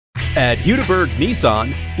At Hudiburg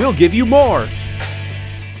Nissan, we'll give you more.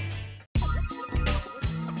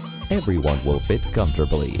 Everyone will fit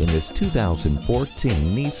comfortably in this 2014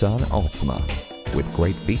 Nissan Altima. With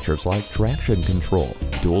great features like traction control,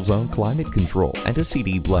 dual-zone climate control, and a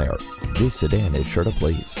CD player, this sedan is sure to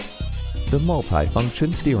please. The multi-function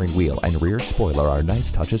steering wheel and rear spoiler are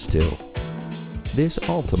nice touches too. This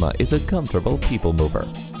Altima is a comfortable people mover.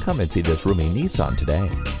 Come and see this roomy Nissan today.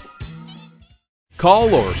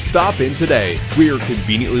 Call or stop in today. We are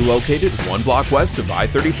conveniently located 1 block west of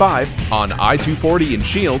I-35 on I-240 in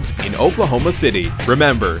Shields in Oklahoma City.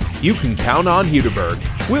 Remember, you can count on Hudiburg.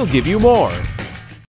 We'll give you more.